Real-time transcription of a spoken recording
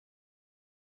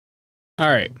All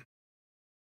right.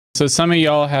 So some of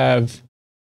y'all have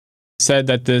said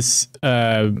that this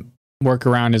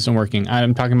workaround isn't working.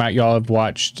 I'm talking about y'all have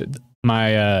watched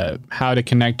my how to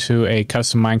connect to a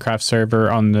custom Minecraft server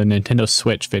on the Nintendo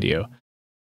Switch video.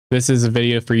 This is a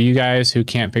video for you guys who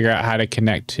can't figure out how to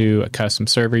connect to a custom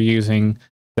server using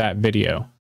that video.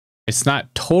 It's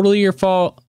not totally your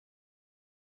fault.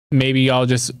 Maybe y'all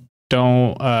just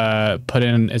don't put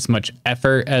in as much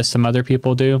effort as some other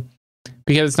people do,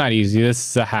 because it's not easy. This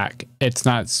is a hack. It's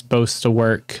not supposed to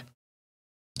work.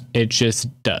 It just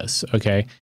does. Okay.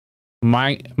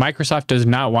 Microsoft does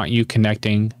not want you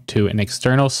connecting to an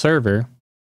external server,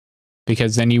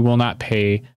 because then you will not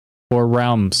pay for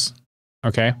realms.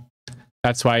 Okay.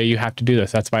 That's why you have to do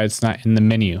this. That's why it's not in the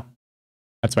menu.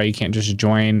 That's why you can't just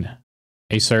join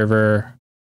a server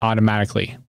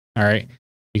automatically. All right.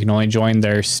 You can only join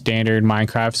their standard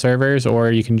Minecraft servers,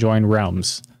 or you can join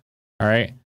realms. All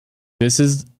right. This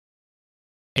is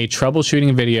a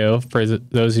troubleshooting video for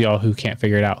those of y'all who can't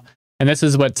figure it out. And this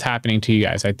is what's happening to you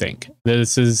guys, I think.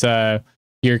 This is,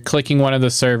 you're clicking one of the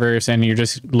servers and you're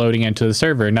just loading into the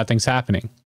server. Nothing's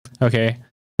happening. Okay.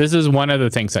 This is one of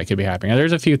the things that could be happening.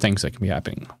 There's a few things that can be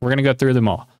happening. We're going to go through them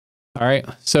all. All right.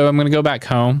 So I'm going to go back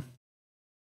home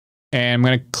and I'm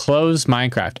going to close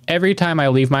Minecraft. Every time I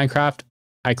leave Minecraft,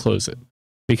 I close it,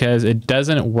 because it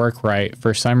doesn't work right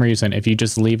for some reason if you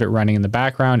just leave it running in the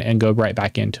background and go right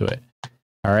back into it.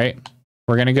 All right.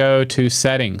 We're going to go to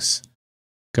settings,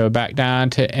 go back down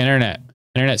to internet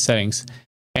settings.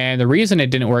 And the reason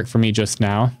it didn't work for me just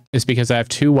now is because I have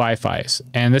two Wi-Fis.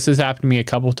 And this has happened to me a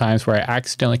couple of times where I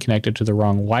accidentally connected to the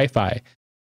wrong Wi-Fi.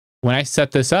 When I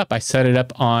set this up, I set it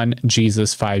up on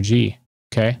Jesus 5G.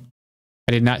 Okay.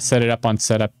 I did not set it up on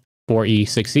setup 4E,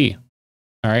 6E.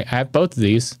 All right. I have both of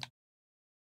these.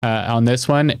 On this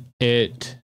one,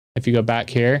 if you go back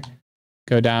here,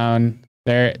 go down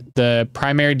there, the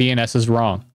primary DNS is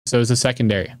wrong. So is the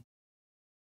secondary.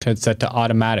 Because it's set to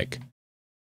automatic.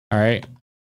 All right.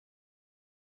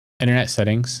 Internet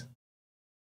settings.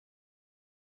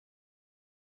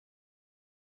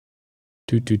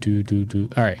 All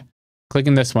right.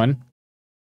 Clicking this one.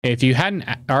 If you hadn't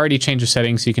already changed the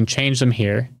settings, you can change them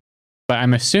here. But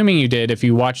I'm assuming you did if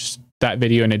you watched that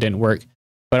video and it didn't work.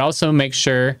 But also make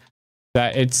sure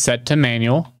that it's set to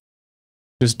manual.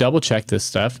 Just double check this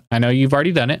stuff. I know you've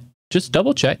already done it. Just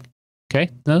double check. Okay.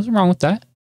 Nothing wrong with that.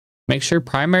 Make sure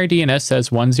primary DNS says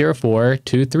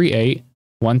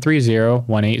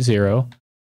 104.238.130.180.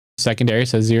 Secondary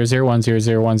says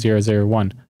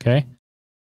 001.001.001. Okay.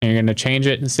 And you're going to change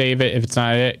it and save it. If it's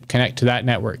not it, connect to that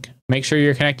network. Make sure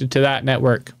you're connected to that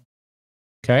network.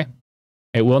 Okay.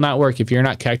 It will not work if you're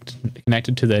not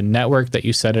connected to the network that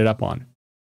you set it up on.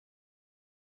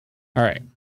 All right.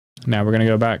 Now we're going to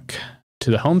go back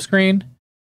to the home screen.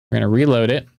 We're going to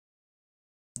reload it.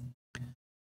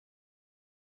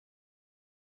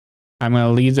 I'm going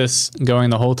to leave this going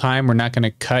the whole time. We're not going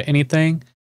to cut anything.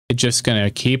 It's just going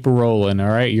to keep rolling. All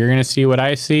right. You're going to see what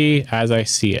I see as I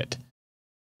see it.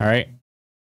 All right.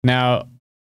 Now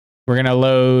we're going to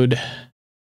load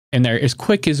in there as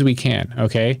quick as we can.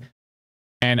 Okay.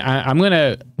 And I'm going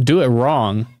to do it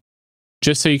wrong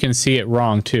just so you can see it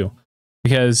wrong too.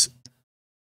 Because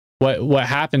what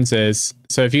happens is,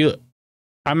 so if you,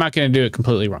 I'm not going to do it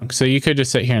completely wrong. So you could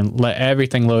just sit here and let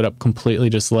everything load up completely.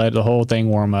 Just let the whole thing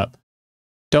warm up.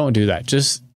 Don't do that.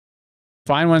 Just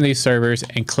find one of these servers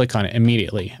and click on it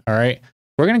immediately. All right.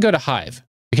 We're going to go to Hive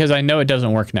because I know it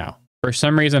doesn't work now. For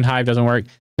some reason, Hive doesn't work.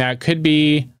 Now it could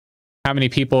be how many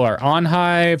people are on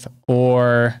Hive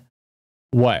or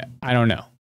what. I don't know.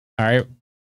 All right.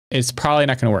 It's probably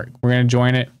not going to work. We're going to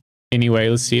join it anyway.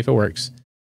 Let's see if it works.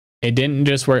 It didn't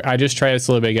just work. I just tried this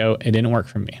a little bit ago. It didn't work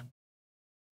for me.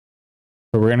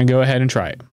 But we're going to go ahead and try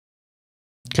it.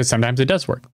 Because sometimes it does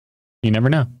work. You never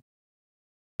know.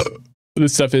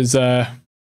 This stuff is,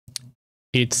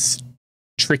 it's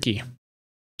tricky.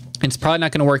 It's probably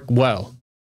not going to work well.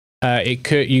 You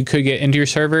could get into your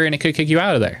server and it could kick you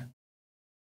out of there.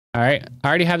 All right. I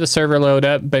already have the server load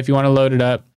up, but if you want to load it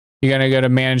up, you're going to go to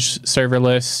manage server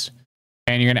list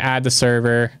and you're going to add the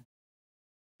server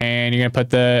and you're going to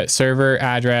put the server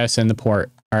address and the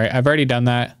port. All right. I've already done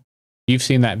that. You've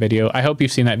seen that video. I hope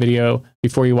you've seen that video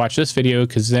before you watch this video,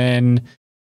 because then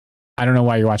I don't know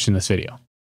why you're watching this video.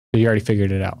 You already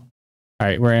figured it out. All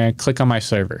right. We're going to click on my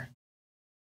server.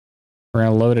 We're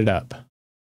going to load it up.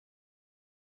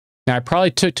 Now, I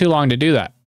probably took too long to do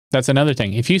that. That's another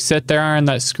thing. If you sit there on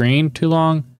that screen too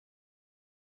long,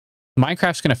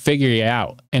 Minecraft's going to figure you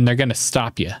out and they're going to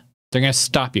stop you. They're going to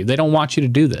stop you. They don't want you to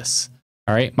do this.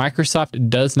 All right. Microsoft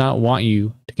does not want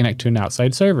you to connect to an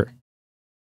outside server.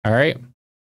 All right.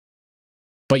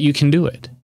 but you can do it.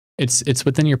 It's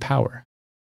within your power.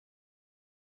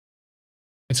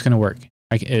 It's gonna work.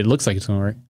 It looks like it's gonna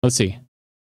work. Let's see.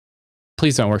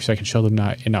 Please don't work so I can show them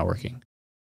it not working.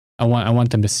 I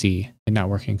want them to see it not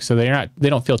working, so they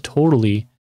don't feel totally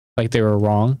like they were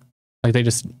wrong, like they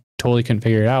just totally couldn't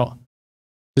figure it out.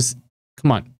 Just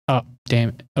come on. Oh, damn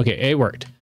it. Okay, it worked.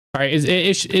 All right,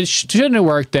 it shouldn't have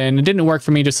worked then. It didn't work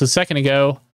for me just a second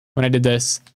ago when I did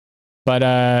this, but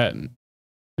I'm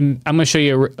gonna show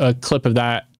you a clip of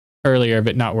that earlier of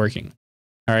it not working.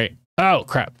 All right. Oh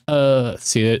crap.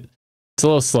 See it. It's a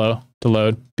little slow to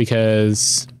load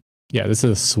because yeah, this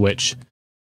is a Switch.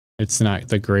 It's not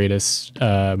the greatest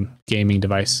gaming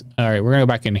device. All right, we're gonna go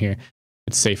back in here.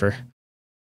 It's safer.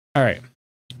 All right,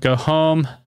 go home.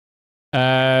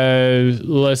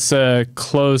 Let's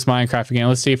close Minecraft again.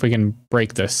 Let's see if we can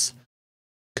break this,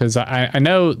 because I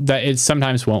know that it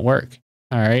sometimes won't work.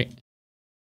 All right.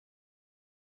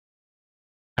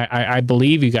 I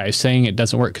believe you guys saying it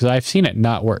doesn't work because I've seen it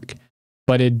not work,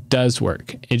 but it does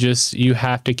work. It just, you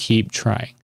have to keep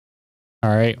trying. All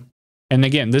right. And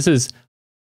again, this is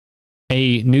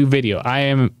a new video. I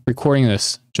am recording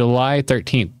this July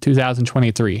 13th,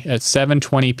 2023 at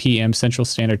 7:20 p.m. Central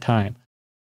Standard Time.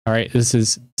 All right. This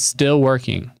is still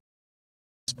working.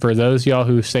 For those of y'all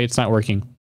who say it's not working,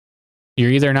 you're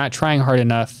either not trying hard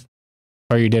enough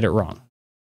or you did it wrong.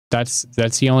 That's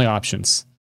the only options.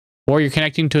 Or you're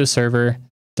connecting to a server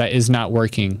that is not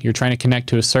working. You're trying to connect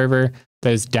to a server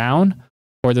that is down,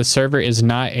 or the server is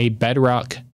not a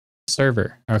Bedrock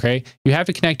server, okay? You have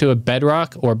to connect to a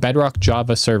Bedrock or Bedrock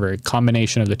Java server, a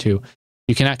combination of the two.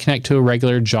 You cannot connect to a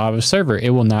regular Java server.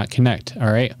 It will not connect,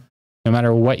 all right? No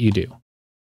matter what you do.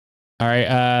 All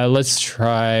right, let's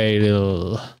try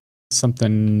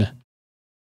something.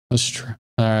 Let's try,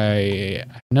 I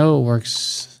know it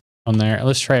works on there.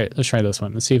 Let's try it. Let's try this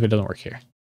one. Let's see if it doesn't work here.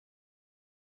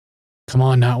 Come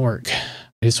on, not work.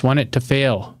 I just want it to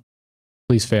fail.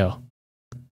 Please fail.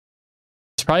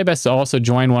 It's probably best to also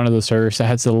join one of the servers that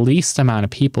has the least amount of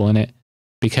people in it,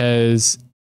 because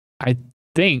I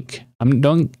think,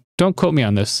 don't quote me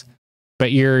on this,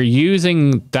 but you're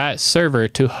using that server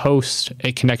to host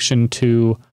a connection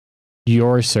to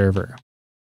your server.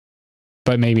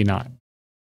 But maybe not.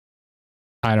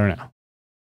 I don't know.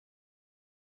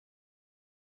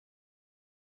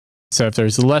 So if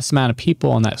there's less amount of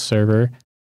people on that server,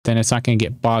 then it's not going to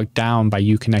get bogged down by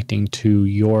you connecting to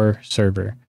your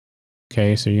server.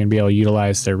 Okay, so you're going to be able to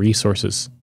utilize their resources.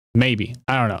 Maybe.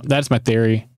 I don't know. That's my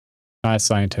theory. Not a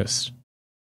scientist.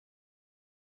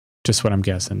 Just what I'm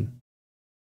guessing.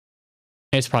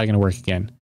 It's probably going to work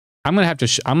again. I'm going to have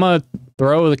to... I'm going to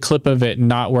throw the clip of it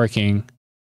not working,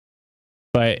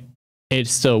 but it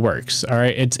still works. All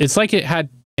right. It's like it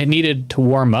needed to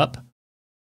warm up.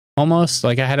 Almost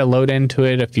like I had to load into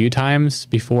it a few times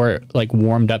before it like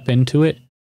warmed up into it,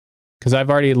 because I've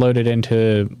already loaded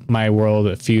into my world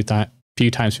a few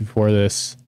times before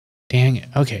this. Dang it.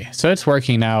 Okay, so it's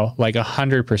working now like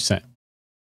 100%.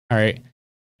 All right,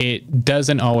 it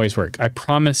doesn't always work. I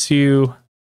promise you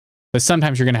that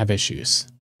sometimes you're gonna have issues.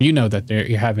 You know that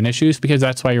you're having issues because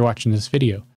that's why you're watching this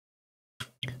video.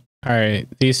 All right,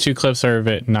 these two clips are of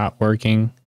it not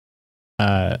working.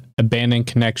 Abandoned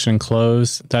connection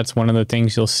close. That's one of the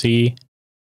things you'll see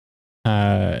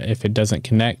if it doesn't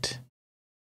connect.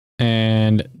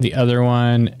 And the other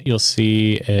one you'll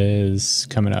see is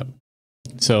coming up.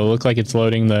 So it looks like it's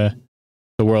loading the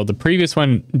world. The previous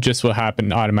one just will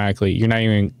happen automatically. You're not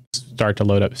even start to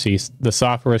load up. See, the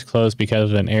software is closed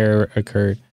because an error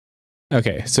occurred.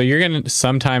 Okay, so you're going to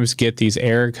sometimes get these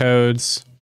error codes.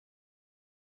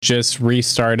 Just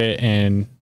restart it and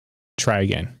try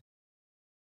again.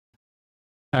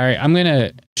 All right, I'm going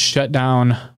to shut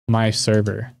down my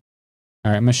server.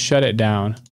 All right, I'm going to shut it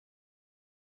down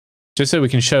just so we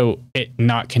can show it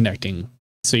not connecting,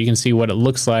 so you can see what it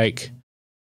looks like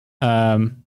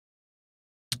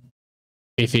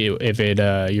if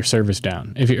your server's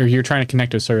down. If you're trying to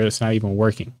connect to a server that's not even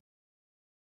working.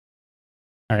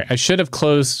 All right, I should have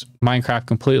closed Minecraft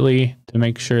completely to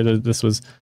make sure that this was...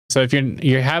 So if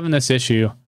you're having this issue,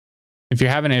 if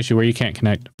you're having an issue where you can't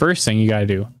connect, first thing you got to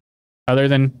do, other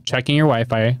than checking your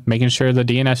Wi-Fi, making sure the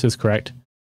DNS is correct,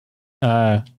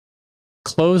 close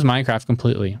Minecraft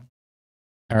completely.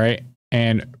 All right,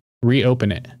 and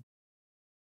reopen it.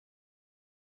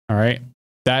 All right,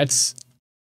 that's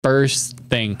first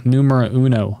thing, numero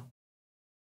uno.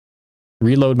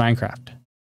 Reload Minecraft.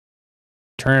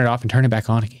 Turn it off and turn it back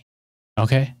on again.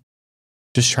 Okay,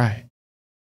 just try it.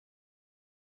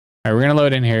 All right, we're gonna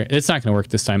load in here. It's not gonna work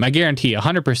this time. I guarantee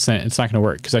 100% it's not gonna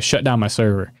work because I shut down my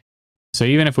server. So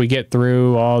even if we get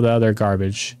through all the other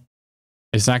garbage,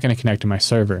 It's not going to connect to my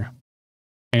server.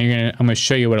 And I'm going to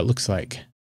show you what it looks like.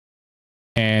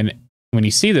 And when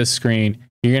you see this screen,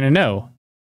 you're going to know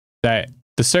that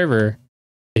the server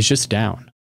is just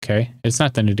down. Okay? It's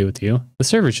nothing to do with you. The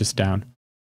server's just down.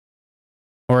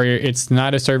 Or it's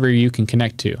not a server you can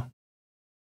connect to.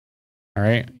 All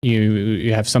right?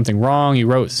 You have something wrong. You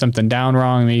wrote something down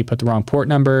wrong. Maybe you put the wrong port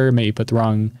number. Maybe you put the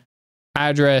wrong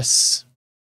address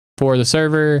for the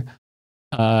server.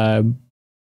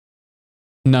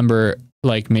 Number,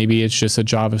 like maybe it's just a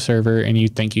Java server and you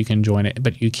think you can join it,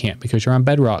 but you can't because you're on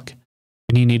Bedrock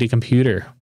and you need a computer.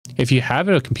 If you have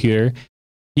a computer,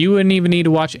 you wouldn't even need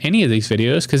to watch any of these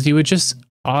videos because you would just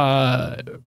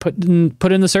put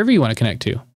in the server you want to connect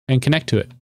to and connect to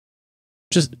it.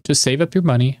 Just save up your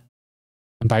money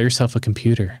and buy yourself a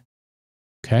computer.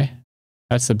 Okay?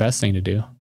 That's the best thing to do.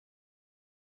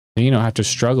 Then you don't have to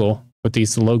struggle with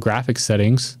these low graphics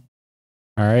settings.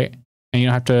 All right? And you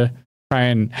don't have to try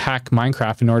and hack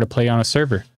Minecraft in order to play on a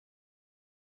server.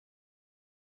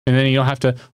 And then you don't have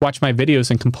to watch my videos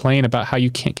and complain about how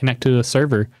you can't connect to a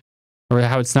server or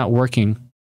how it's not working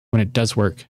when it does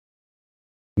work.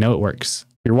 You know it works.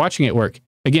 You're watching it work.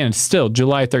 Again, it's still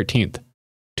July 13th,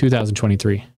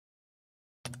 2023.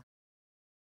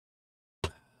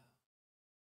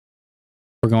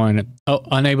 We're going, oh,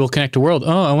 unable to connect to world.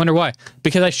 Oh, I wonder why.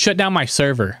 Because I shut down my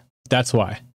server. That's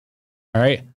why. All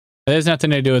right. That has nothing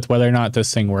to do with whether or not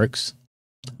this thing works.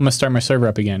 I'm going to start my server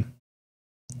up again.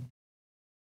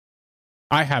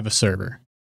 I have a server.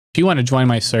 If you want to join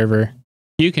my server,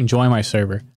 you can join my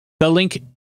server. The link,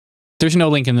 there's no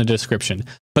link in the description,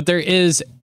 but there is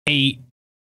a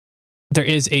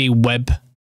web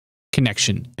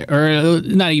connection, or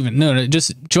not even, no,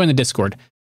 just join the Discord.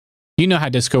 You know how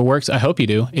Discord works. I hope you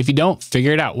do. If you don't,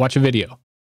 figure it out. Watch a video.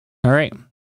 All right.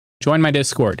 Join my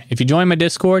Discord. If you join my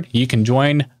Discord, you can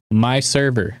join my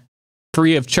server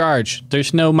free of charge.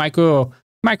 There's no micro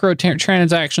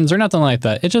transactions or nothing like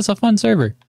that. It's just a fun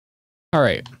server. All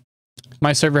right.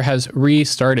 My server has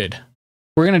restarted.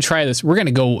 We're going to try this. We're going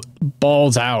to go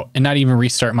balls out and not even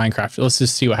restart Minecraft. Let's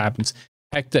just see what happens.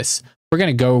 Heck this. We're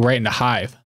going to go right into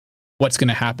Hive. What's going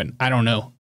to happen? I don't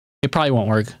know. It probably won't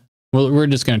work. Well, we're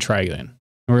just going to try again.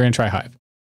 We're going to try Hive.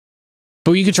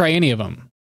 But you could try any of them.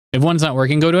 If one's not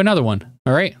working, go to another one.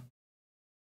 All right?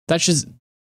 That's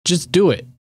just do it.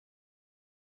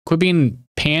 Quit being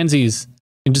pansies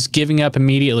and just giving up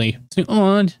immediately.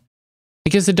 Oh, I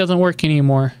guess it doesn't work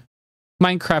anymore.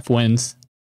 Minecraft wins.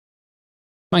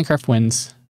 Minecraft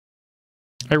wins.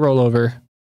 I roll over.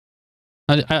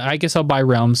 I guess I'll buy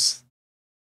realms.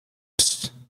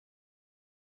 Psst.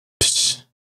 Psst.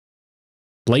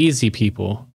 Lazy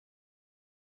people.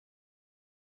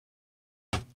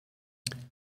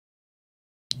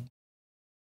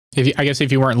 I guess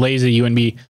if you weren't lazy, you wouldn't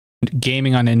be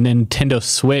gaming on a Nintendo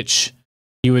Switch.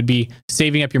 You would be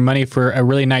saving up your money for a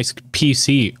really nice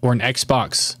PC or an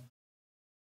Xbox.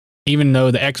 Even though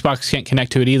the Xbox can't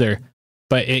connect to it either,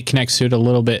 but it connects to it a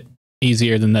little bit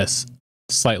easier than this,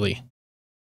 slightly.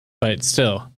 But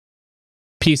still,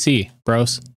 PC,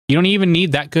 bros. You don't even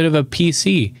need that good of a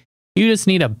PC. You just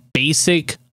need a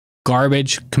basic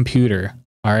garbage computer,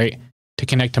 all right, to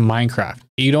connect to Minecraft.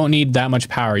 You don't need that much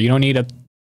power. You don't need a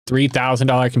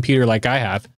 $3,000 computer like I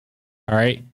have, all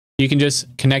right? You can just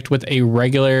connect with a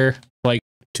regular, like,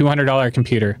 $200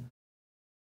 computer.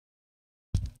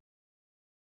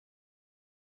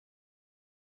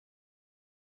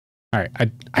 All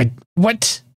right,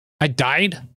 what? I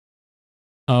died?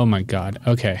 Oh my God,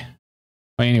 okay.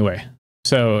 Well, anyway,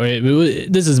 so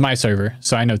this is my server,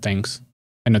 so I know things.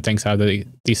 I know things how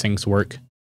these things work.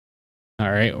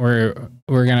 All right, we're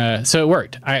gonna, so it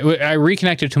worked. I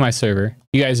reconnected to my server.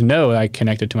 You guys know I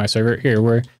connected to my server. Here,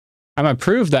 I'm gonna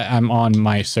prove that I'm on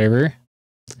my server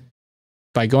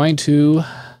by going to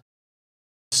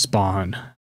spawn,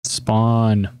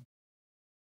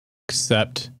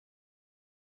 except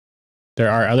there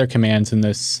are other commands in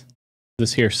this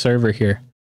here server here.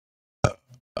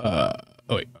 Oh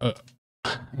wait,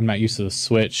 I'm not used to the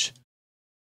switch.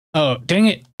 Oh, dang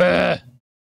it.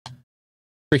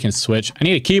 Freaking switch. I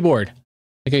need a keyboard.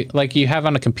 Like you have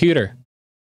on a computer.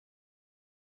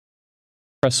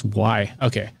 Press Y.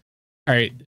 Okay. All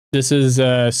right. This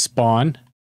is spawn.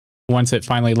 Once it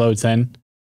finally loads in.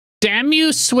 Damn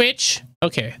you, switch.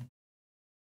 Okay.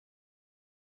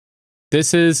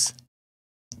 This is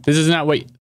not what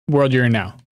world you're in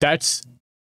now. That's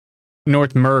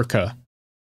North America.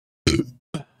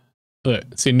 Look,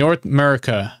 see, North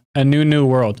America, a new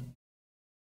world.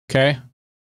 Okay?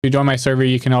 If you join my server,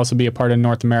 you can also be a part of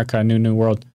North America, a new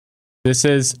world. This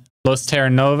is Los Terra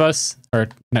Novas, or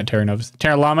not Terra Novas,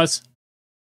 Terra Llamas.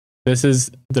 This is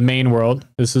the main world.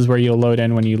 This is where you'll load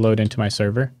in when you load into my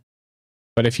server.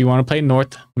 But if you want to play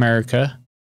North America,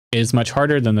 it is much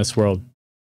harder than this world.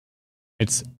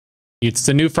 It's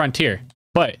the new frontier.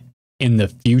 But in the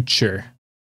future,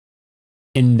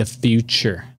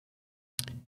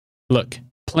 look,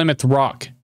 Plymouth Rock,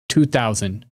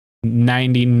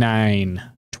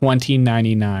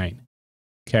 2099.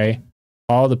 Okay,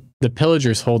 all the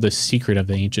pillagers hold the secret of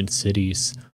the ancient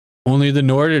cities. Only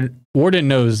the warden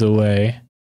knows the way.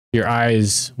 Your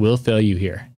eyes will fail you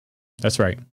here. That's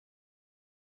right.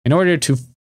 In order to,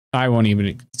 I won't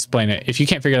even explain it. If you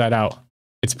can't figure that out,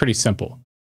 it's pretty simple.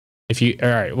 All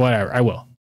right, whatever, I will.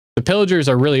 The pillagers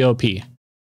are really OP. You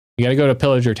gotta go to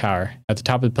Pillager Tower. At the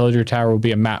top of the Pillager Tower will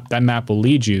be a map. That map will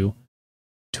lead you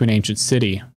to an ancient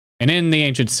city. And in the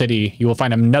ancient city, you will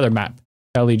find another map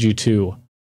that'll lead you to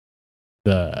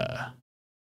the,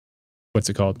 what's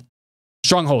it called?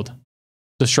 Stronghold.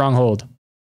 The stronghold.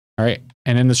 All right.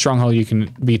 And in the stronghold, you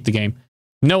can beat the game.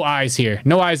 No eyes here.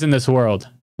 No eyes in this world.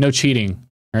 No cheating.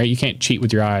 All right. You can't cheat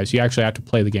with your eyes. You actually have to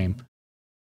play the game.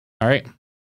 All right.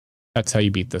 That's how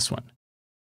you beat this one.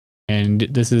 And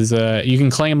this is, you can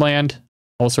claim land,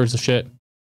 all sorts of shit.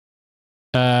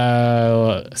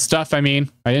 Stuff, I mean.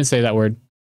 I didn't say that word.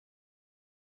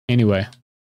 Anyway.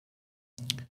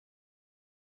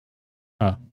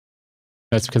 Oh.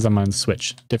 That's because I'm on the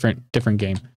Switch. Different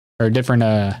game. Or different,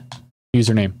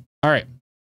 username. All right.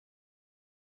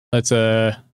 Let's,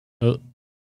 how do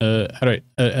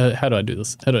I do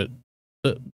this?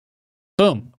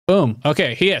 Boom.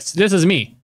 Okay, yes, this is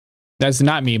me. That's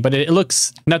not me, but it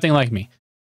looks nothing like me.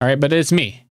 All right, but it's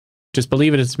me. Just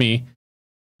believe it's me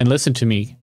and listen to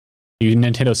me, you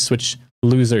Nintendo Switch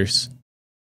losers.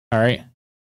 All right,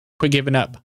 quit giving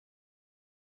up.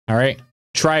 All right,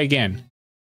 try again.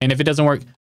 And if it doesn't work,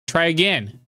 try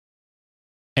again.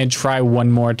 And try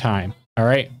one more time. All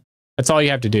right, that's all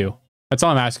you have to do. That's all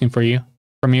I'm asking from you.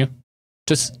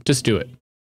 Just do it.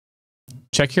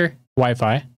 Check your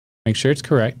Wi-Fi. Make sure it's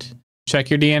correct.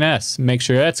 Check your DNS. Make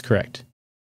sure that's correct.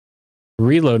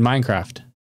 Reload Minecraft.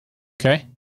 Okay?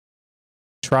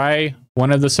 Try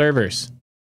one of the servers.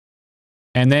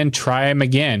 And then try them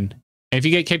again. And if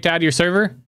you get kicked out of your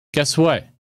server, guess what?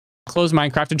 Close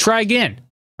Minecraft and try again.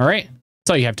 All right?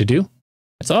 That's all you have to do.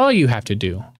 That's all you have to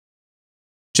do.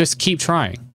 Just keep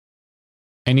trying.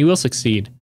 And you will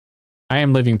succeed. I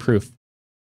am living proof.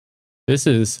 This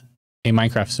is a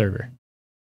Minecraft server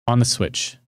on the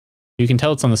Switch. You can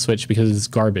tell it's on the Switch because it's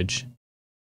garbage.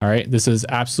 All right, this is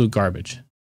absolute garbage.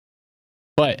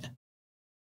 But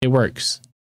it works.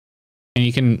 And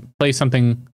you can play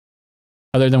something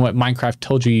other than what Minecraft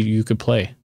told you you could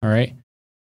play. All right?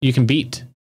 You can beat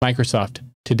Microsoft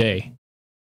today.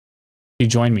 You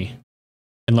join me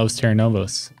in Los Terra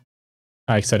Novos.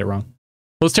 I said it wrong.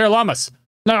 Los Terra Llamas.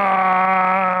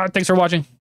 Ah, thanks for watching.